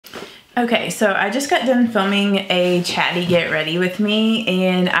Okay, so I just got done filming a chatty get ready with me,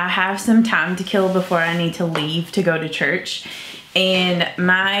 and I have some time to kill before I need to leave to go to church, and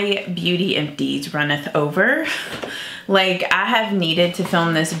my Beauty Empties runneth over. Like, I have needed to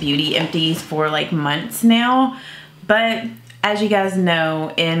film this Beauty Empties for like months now, but as you guys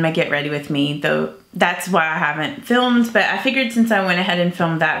know in my get ready with me, though, that's why I haven't filmed. But I figured since I went ahead and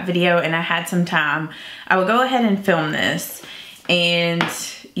filmed that video and I had some time, I would go ahead and film this. And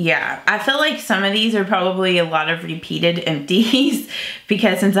yeah, I feel like some of these are probably a lot of repeated empties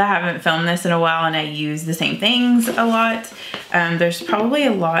because since I haven't filmed this in a while and I use the same things a lot, there's probably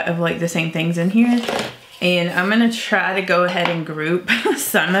a lot of like the same things in here. And I'm gonna try to go ahead and group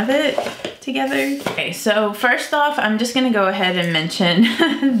some of it together. Okay, so first off, I'm just gonna go ahead and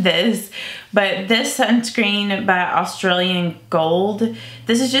mention this, but this sunscreen by Australian Gold,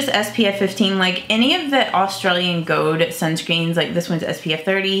 this is just SPF 15. Like any of the Australian Gold sunscreens, like this one's SPF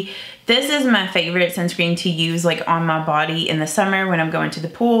 30, this is my favorite sunscreen to use like on my body in the summer when I'm going to the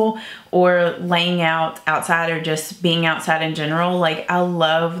pool or laying out outside or just being outside in general. Like I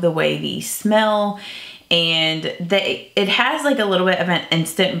love the way these smell. And it has like a little bit of an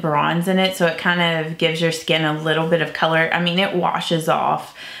instant bronze in it, so it kind of gives your skin a little bit of color. I mean, it washes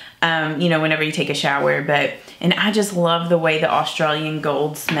off, you know, whenever you take a shower, and I just love the way the Australian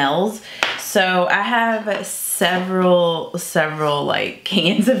Gold smells. So I have several like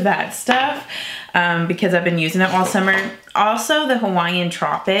cans of that stuff because I've been using it all summer. Also the Hawaiian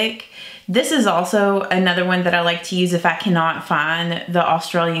Tropic. This is also another one that I like to use if I cannot find the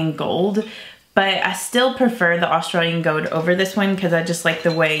Australian Gold. But I still prefer the Australian Gold over this one because I just like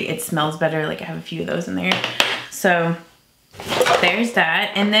the way it smells better. Like I have a few of those in there. So there's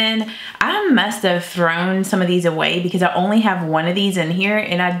that. And then I must have thrown some of these away because I only have one of these in here.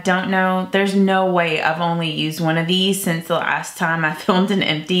 And I don't know, there's no way I've only used one of these since the last time I filmed an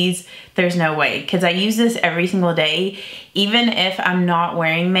empties. There's no way because I use this every single day, even if I'm not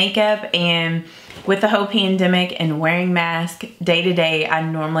wearing makeup. And with the whole pandemic and wearing masks day to day, I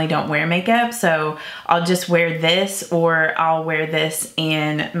normally don't wear makeup. So I'll just wear this, or I'll wear this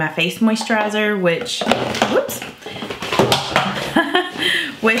in my face moisturizer, which, whoops,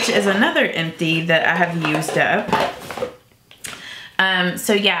 which is another empty that I have used up.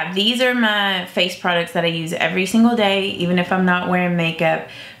 So yeah, these are my face products that I use every single day, even if I'm not wearing makeup.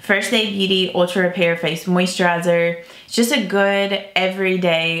 First Aid Beauty Ultra Repair Face Moisturizer. It's just a good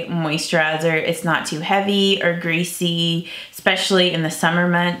everyday moisturizer. It's not too heavy or greasy, especially in the summer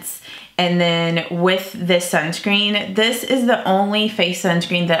months. And then with this sunscreen, this is the only face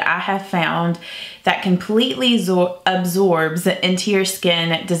sunscreen that I have found that completely absorbs into your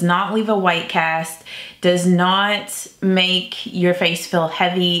skin, does not leave a white cast, does not make your face feel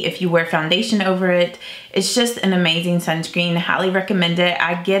heavy if you wear foundation over it. It's just an amazing sunscreen. Highly recommend it.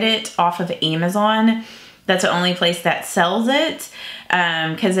 I get it off of Amazon. That's the only place that sells it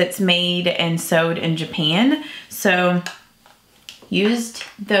because it's made and sold in Japan. So used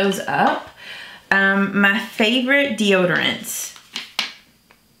those up. My favorite deodorants.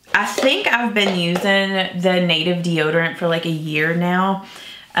 I think I've been using the Native deodorant for like a year now.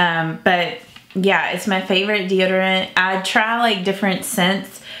 But yeah, it's my favorite deodorant. I try like different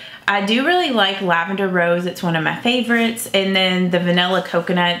scents. I do really like lavender rose. It's one of my favorites. And then the vanilla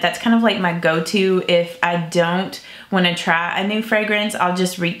coconut, that's kind of like my go-to. If I don't want to try a new fragrance, I'll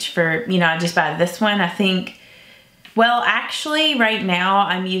just reach for, you know, I just buy this one. I think, well, actually right now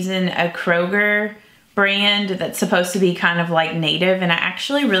I'm using a Kroger brand that's supposed to be kind of like Native, and I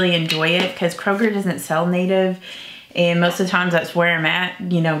actually really enjoy it because Kroger doesn't sell Native, and most of the times that's where I'm at,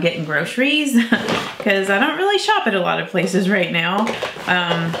 you know, getting groceries because I don't really shop at a lot of places right now,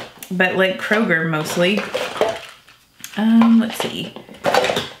 but like Kroger mostly. Let's see.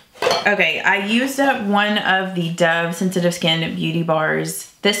 Okay, I used up one of the Dove Sensitive Skin Beauty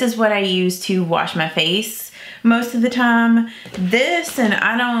Bars. This is what I use to wash my face most of the time. This, and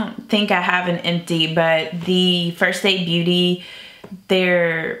I don't think I have an empty, but the First Aid Beauty,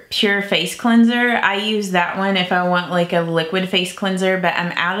 their Pure Face Cleanser, I use that one if I want like a liquid face cleanser, but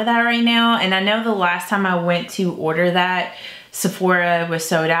I'm out of that right now. And I know the last time I went to order that, Sephora was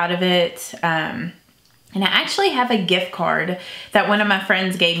sold out of it. And I actually have a gift card that one of my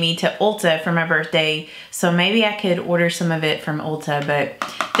friends gave me to Ulta for my birthday. So maybe I could order some of it from Ulta, but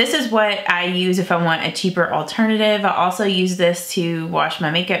this is what I use if I want a cheaper alternative. I also use this to wash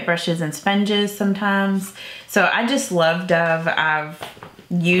my makeup brushes and sponges sometimes. So I just love Dove. I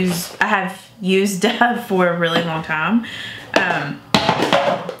have used Dove for a really long time.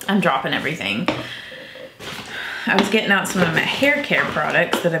 I'm dropping everything. I was getting out some of my hair care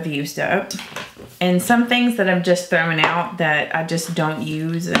products that I've used up. and some things that I'm just throwing out that I just don't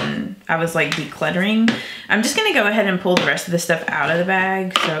use, and I was like decluttering. I'm just gonna go ahead and pull the rest of the stuff out of the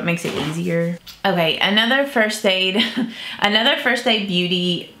bag so it makes it easier. Okay, another first aid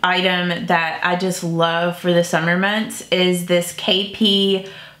beauty item that I just love for the summer months is this KP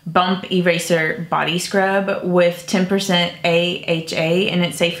Bump Eraser Body Scrub with 10% AHA, and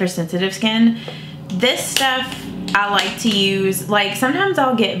it's safe for sensitive skin. This stuff I like to use, like sometimes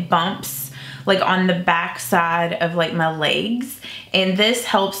I'll get bumps like on the back side of like my legs, and this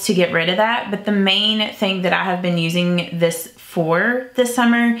helps to get rid of that. But the main thing that I have been using this for this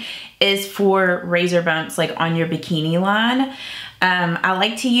summer is for razor bumps like on your bikini line. I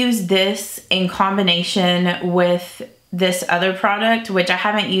like to use this in combination with this other product, which I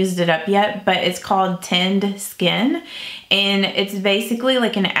haven't used it up yet, but it's called Tend Skin, and it's basically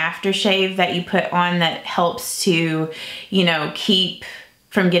like an aftershave that you put on that helps to, you know, keep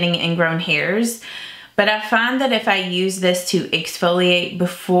from getting ingrown hairs. But I find that if I use this to exfoliate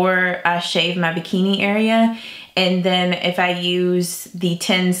before I shave my bikini area, and then if I use the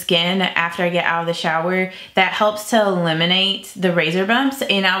Tend Skin after I get out of the shower, that helps to eliminate the razor bumps.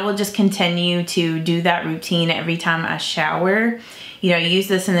 And I will just continue to do that routine every time I shower. You know, use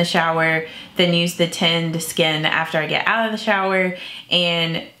this in the shower, then use the Tend Skin after I get out of the shower,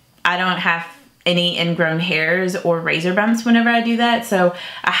 and I don't have any ingrown hairs or razor bumps whenever I do that. So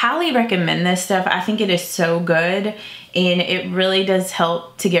I highly recommend this stuff. I think it is so good, and it really does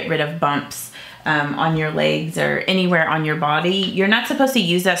help to get rid of bumps on your legs or anywhere on your body. You're not supposed to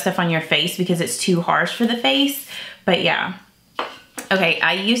use that stuff on your face because it's too harsh for the face, but yeah. Okay,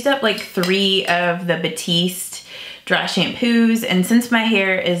 I used up like 3 of the Batiste dry shampoos, and since my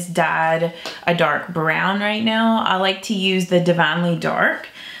hair is dyed a dark brown right now, I like to use the Divinely Dark.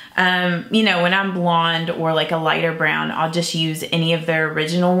 You know, when I'm blonde or like a lighter brown, I'll just use any of their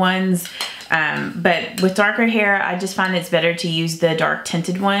original ones. But with darker hair, I just find it's better to use the dark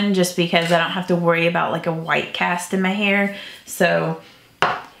tinted one just because I don't have to worry about like a white cast in my hair. So,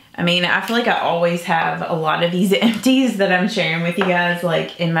 I mean, I feel like I always have a lot of these empties that I'm sharing with you guys,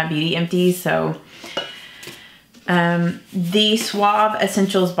 like in my Beauty Empties. So, the Suave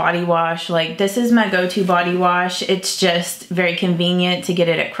Essentials Body Wash, like this is my go-to body wash. It's just very convenient to get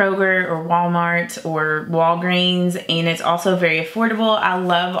it at Kroger or Walmart or Walgreens, and it's also very affordable. I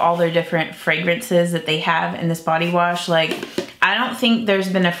love all their different fragrances that they have in this body wash. Like, I don't think there's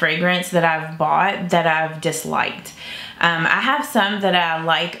been a fragrance that I've bought that I've disliked. I have some that I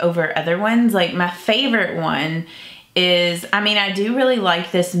like over other ones. Like my favorite one is, I mean, I do really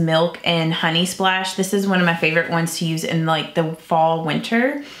like this Milk and Honey Splash. This is one of my favorite ones to use in like the fall,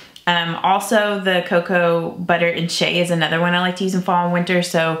 winter. Also the Cocobutter and Shea is another one I like to use in fall and winter.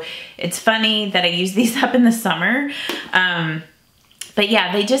 So it's funny that I use these up in the summer. But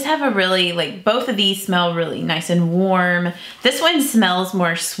yeah, they just have a really, like, both of these smell really nice and warm. This one smells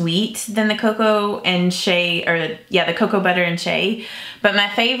more sweet than the Cocoa and Shea, or yeah, the Cocobutter and Shea. But my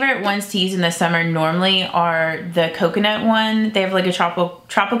favorite ones to use in the summer normally are the coconut one. They have like a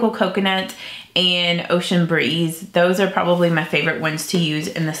tropical coconut and Ocean Breeze. Those are probably my favorite ones to use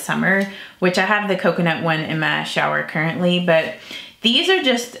in the summer, which I have the coconut one in my shower currently. But these are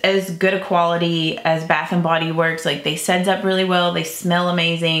just as good a quality as Bath & Body Works. Like, they suds up really well, they smell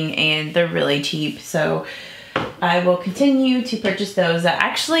amazing, and they're really cheap. So I will continue to purchase those. I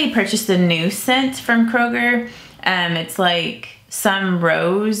actually purchased a new scent from Kroger. It's like some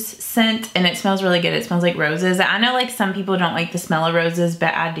rose scent, and it smells really good. It smells like roses. I know like some people don't like the smell of roses,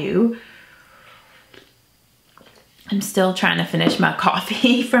 but I do. I'm still trying to finish my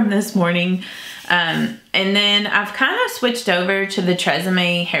coffee from this morning. And then I've kind of switched over to the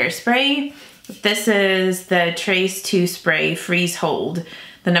Tresemme hairspray. This is the Trace 2 Spray Freeze Hold,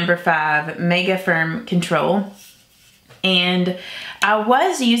 the number 5 Mega Firm Control. And I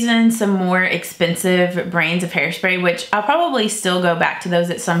was using some more expensive brands of hairspray, which I'll probably still go back to those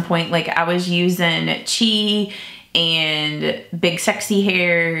at some point. Like, I was using Chi and Big Sexy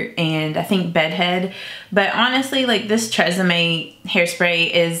Hair and I think Bedhead. But honestly, like, this Tresemme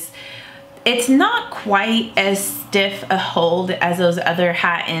hairspray is, it's not quite as stiff a hold as those other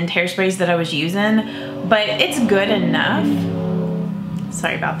high-end hairsprays that I was using, but it's good enough.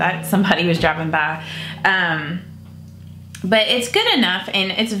 Sorry about that, somebody was driving by. But it's good enough,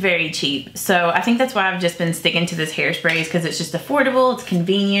 and it's very cheap. So I think that's why I've just been sticking to this hairspray, because it's just affordable, it's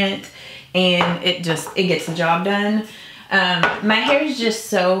convenient, and it gets the job done. My hair is just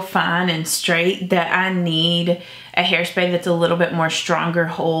so fine and straight that I need a hairspray that's a little bit more stronger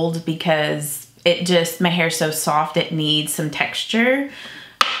hold, because my hair's so soft, it needs some texture.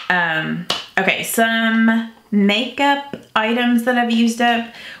 Okay, some makeup items that I've used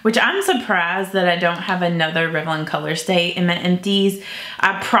up, which I'm surprised that I don't have another Revlon Color Stay in my empties.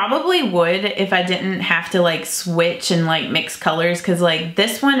 I probably would if I didn't have to like switch and like mix colors, because like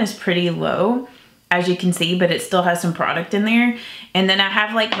this one is pretty low, as you can see, but it still has some product in there. And then I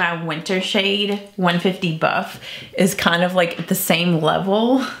have like my winter shade 150 Buff is kind of like at the same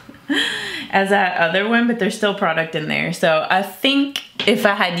level as that other one, but there's still product in there. So I think if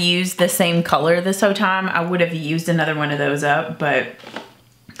I had used the same color this whole time, I would have used another one of those up, but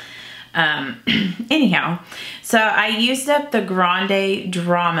anyhow. So I used up the Grande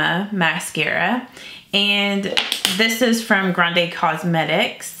Drama mascara, and this is from Grande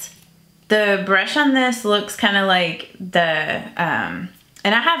Cosmetics. The brush on this looks kind of like the, and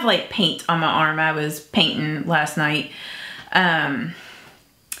I have like paint on my arm. I was painting last night.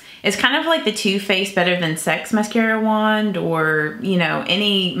 It's kind of like the Too Faced Better Than Sex mascara wand, or, you know,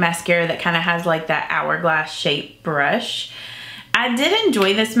 any mascara that kind of has like that hourglass shaped brush. I did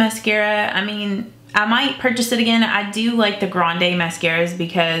enjoy this mascara. I mean, I might purchase it again. I do like the Grande mascaras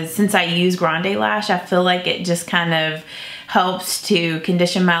because since I use Grande Lash, I feel like it just kind of helps to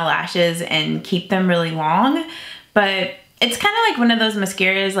condition my lashes and keep them really long. But it's kind of like one of those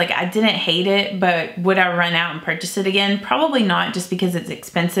mascaras, like I didn't hate it, but would I run out and purchase it again? Probably not, just because it's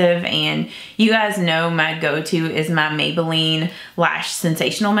expensive, and you guys know my go-to is my Maybelline Lash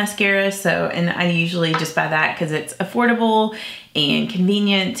Sensational Mascara. So, and I usually just buy that because it's affordable and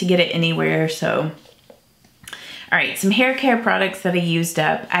convenient to get it anywhere. So, all right, some hair care products that I used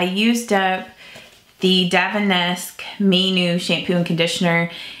up. I used up the Davanesque Me New shampoo and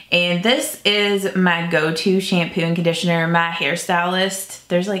conditioner. And this is my go-to shampoo and conditioner. My hairstylist,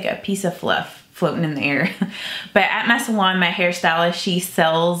 there's like a piece of fluff floating in the air. But at my salon, my hairstylist, she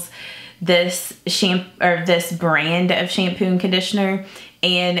sells this shampoo, or this brand of shampoo and conditioner.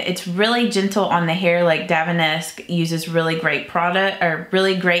 And it's really gentle on the hair. Like Davanesque uses really great product, or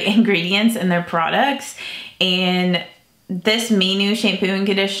really great ingredients in their products. And this Me New shampoo and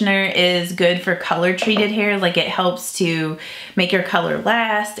conditioner is good for color treated hair. Like it helps to make your color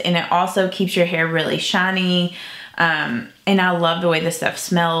last, and it also keeps your hair really shiny. And I love the way this stuff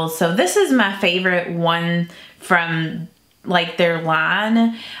smells. So this is my favorite one from like their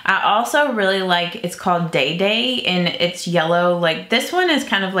line. I also really like, it's called Day Day, and it's yellow. Like this one is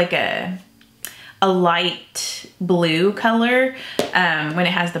kind of like a light blue color when it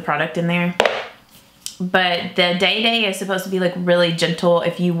has the product in there. But the Day Day is supposed to be like really gentle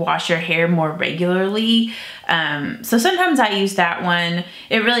if you wash your hair more regularly. So sometimes I use that one.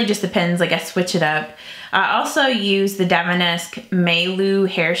 It really just depends, like I switch it up. I also use the Davanesque Meilu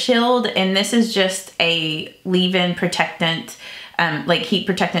Hair Shield, and this is just a leave-in protectant, like heat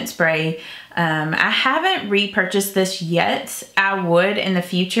protectant spray. I haven't repurchased this yet. I would in the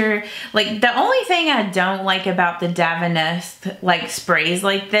future. Like the only thing I don't like about the Davanesque like sprays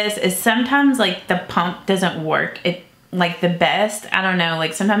like this is sometimes like the pump doesn't work it like the best. I don't know,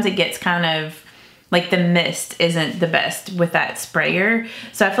 like sometimes it gets kind of like the mist isn't the best with that sprayer.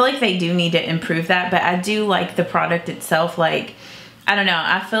 So I feel like they do need to improve that, but I do like the product itself. Like, I don't know,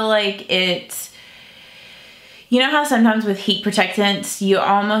 I feel like it's, you know how sometimes with heat protectants, you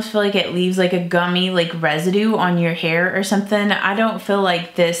almost feel like it leaves like a gummy like residue on your hair or something. I don't feel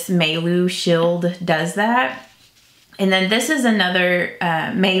like this Meilu Shield does that. And then this is another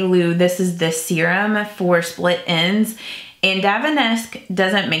Meilu. This is the serum for split ends. And Davanesque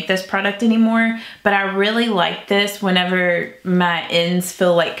doesn't make this product anymore, but I really like this whenever my ends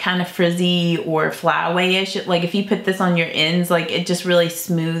feel like kind of frizzy or flyaway-ish. Like if you put this on your ends, like it just really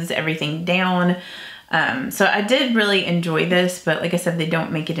smooths everything down. So I did really enjoy this, but like I said, they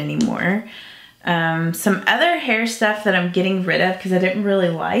don't make it anymore. Some other hair stuff that I'm getting rid of because I didn't really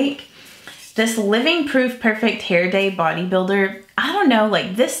like. This Living Proof Perfect Hair Day Bodybuilder. I don't know,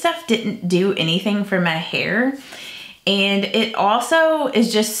 like this stuff didn't do anything for my hair. And it also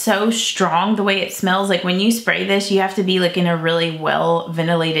is just so strong the way it smells. Like when you spray this, you have to be like in a really well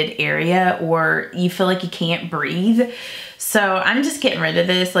ventilated area or you feel like you can't breathe. So I'm just getting rid of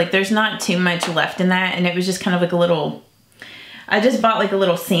this. Like there's not too much left in that. And it was just kind of like a little, I just bought like a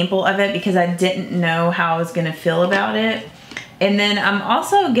little sample of it because I didn't know how I was gonna feel about it. And then I'm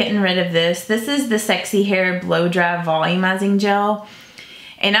also getting rid of this. This is the Sexy Hair Blow Dry Volumizing Gel.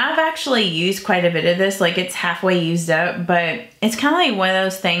 And I've actually used quite a bit of this, like it's halfway used up, but it's kind of like one of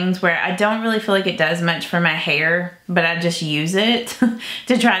those things where I don't really feel like it does much for my hair, but I just use it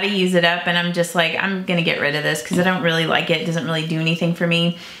to try to use it up. And I'm just like, I'm gonna get rid of this because I don't really like it. It doesn't really do anything for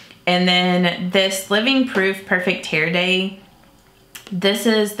me. And then this Living Proof Perfect Hair Day. This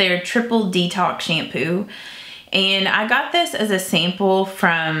is their Triple Detox Shampoo. And I got this as a sample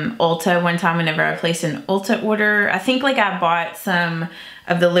from Ulta one time whenever I placed an Ulta order. I think like I bought some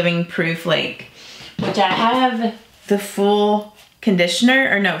of the Living Proof, like, which I have the full conditioner,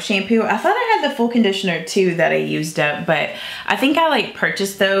 or no, shampoo. I thought I had the full conditioner too that I used up, but I think I like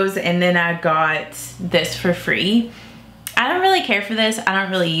purchased those and then I got this for free. I don't really care for this. I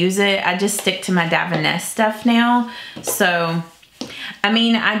don't really use it. I just stick to my Davines stuff now. So I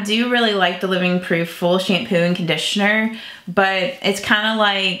mean, I do really like the Living Proof full shampoo and conditioner, but it's kind of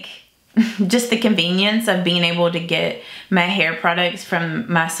like just the convenience of being able to get my hair products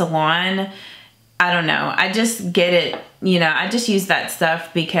from my salon. I don't know. I just get it, you know, I just use that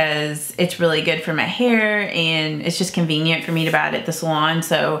stuff because it's really good for my hair and it's just convenient for me to buy it at the salon.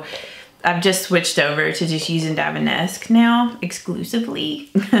 So I've just switched over to just using Davines now exclusively.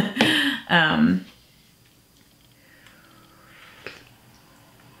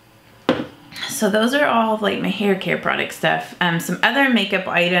 So those are all of like my hair care product stuff. Some other makeup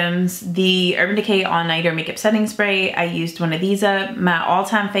items, the Urban Decay All Nighter Makeup Setting Spray. I used one of these up. My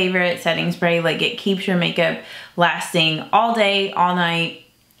all-time favorite setting spray. Like, it keeps your makeup lasting all day, all night.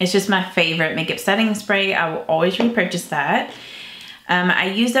 It's just my favorite makeup setting spray. I will always repurchase that. I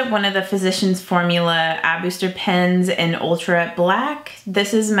used up one of the Physicians Formula Eye Booster Pens in Ultra Black.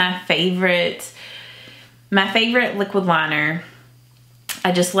 This is my favorite liquid liner.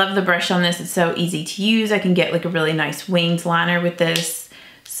 I just love the brush on this. It's so easy to use. I can get like a really nice winged liner with this.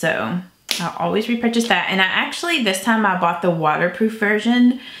 So I'll always repurchase that. And I actually, this time I bought the waterproof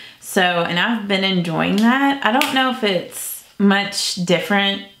version. So, and I've been enjoying that. I don't know if it's much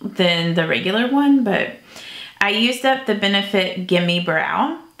different than the regular one, but I used up the Benefit Gimme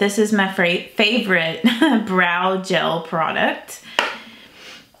Brow. This is my favorite brow gel product.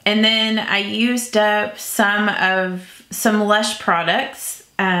 And then I used up some Lush products.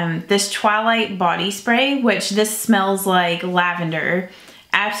 This Twilight body spray, which this smells like lavender.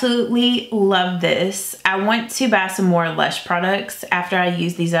 Absolutely love this. I want to buy some more Lush products after I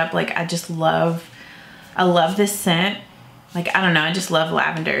use these up. Like, I love this scent. Like, I don't know, I just love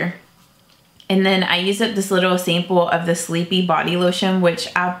lavender. And then I used up this little sample of the Sleepy body lotion, which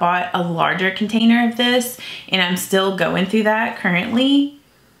I bought a larger container of this, and I'm still going through that currently.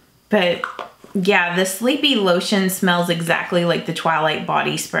 But yeah, the Sleepy lotion smells exactly like the Twilight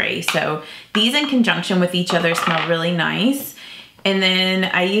body spray. So these in conjunction with each other smell really nice. And then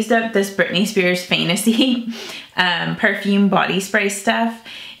I used up this Britney Spears Fantasy perfume body spray stuff.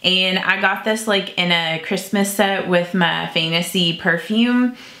 And I got this like in a Christmas set with my Fantasy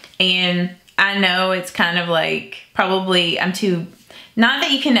perfume. And I know it's kind of like, probably I'm too, not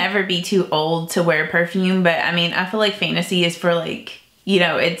that you can ever be too old to wear perfume, but I mean, I feel like Fantasy is for like, you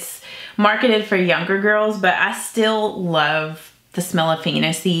know, it's marketed for younger girls, but I still love the smell of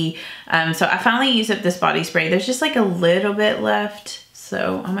Fantasy. So I finally used up this body spray. There's just like a little bit left,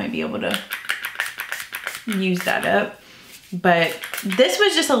 so I might be able to use that up. But this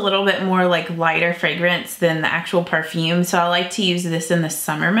was just a little bit more like lighter fragrance than the actual perfume. So I like to use this in the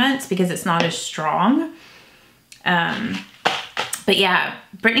summer months because it's not as strong. But yeah,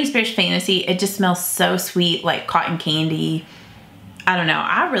 Britney Spears Fantasy, it just smells so sweet, like cotton candy. I don't know,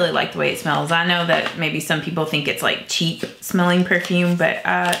 I really like the way it smells. I know that maybe some people think it's like cheap smelling perfume, but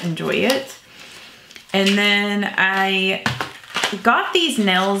I enjoy it. And then I got these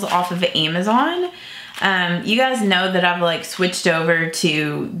nails off of Amazon. You guys know that I've like switched over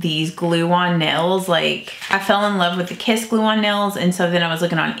to these glue-on nails. Like, I fell in love with the Kiss glue-on nails, and so then I was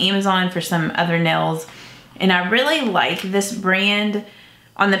looking on Amazon for some other nails, and I really like this brand.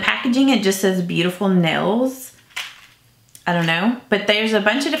 On the packaging it just says Beautiful Nails. I don't know, but there's a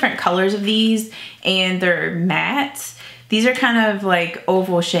bunch of different colors of these, and they're matte. These are kind of like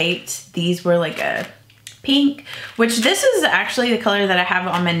oval shaped. These were like a pink, which this is actually the color that I have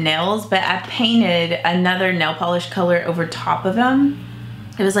on my nails, but I painted another nail polish color over top of them.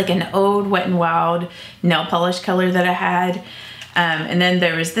 It was like an old Wet n Wild nail polish color that I had. And then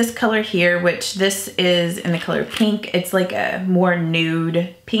there was this color here, which this is in the color pink. It's like a more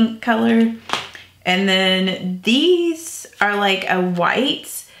nude pink color. And then these are like a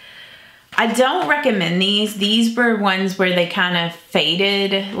white. I don't recommend these. These were ones where they kind of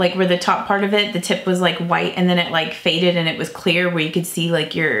faded, like where the top part of it, the tip was like white, and then it like faded and it was clear where you could see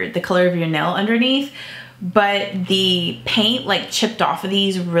like the color of your nail underneath. But the paint like chipped off of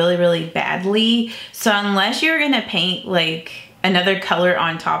these really, really badly. So unless you're gonna paint like another color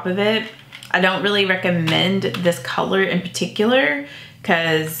on top of it, I don't really recommend this color in particular,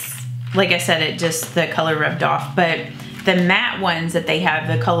 because like I said, the color rubbed off. But the matte ones that they have,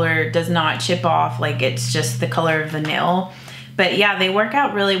 the color does not chip off, like it's just the color of the nail. But yeah, they work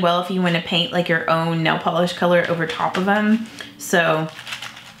out really well if you want to paint like your own nail polish color over top of them. So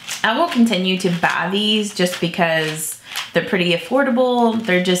I will continue to buy these just because they're pretty affordable.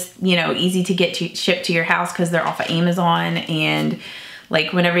 They're just, you know, easy to get shipped to your house because they're off of Amazon. And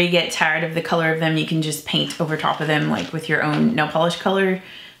like whenever you get tired of the color of them, you can just paint over top of them like with your own nail polish color.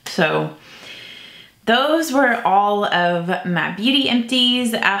 So those were all of my beauty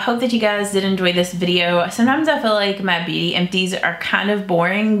empties. I hope that you guys did enjoy this video. Sometimes I feel like my beauty empties are kind of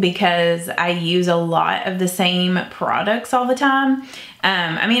boring because I use a lot of the same products all the time.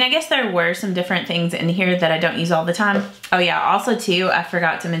 I mean, I guess there were some different things in here that I don't use all the time. Oh yeah, also too, I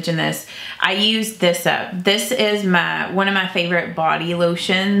forgot to mention this. I use this up. This is one of my favorite body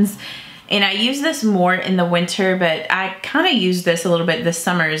lotions. And I use this more in the winter, but I kind of use this a little bit this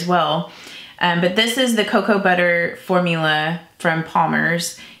summer as well. But this is the Cocobutter formula from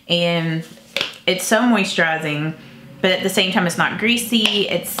Palmer's, and it's so moisturizing, but at the same time it's not greasy.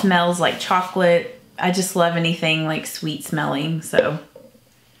 It smells like chocolate. I just love anything like sweet smelling, so.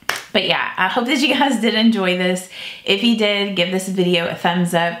 But yeah, I hope that you guys did enjoy this. If you did, give this video a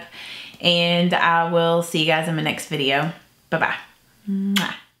thumbs up, and I will see you guys in my next video.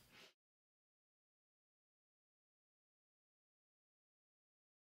 Bye-bye.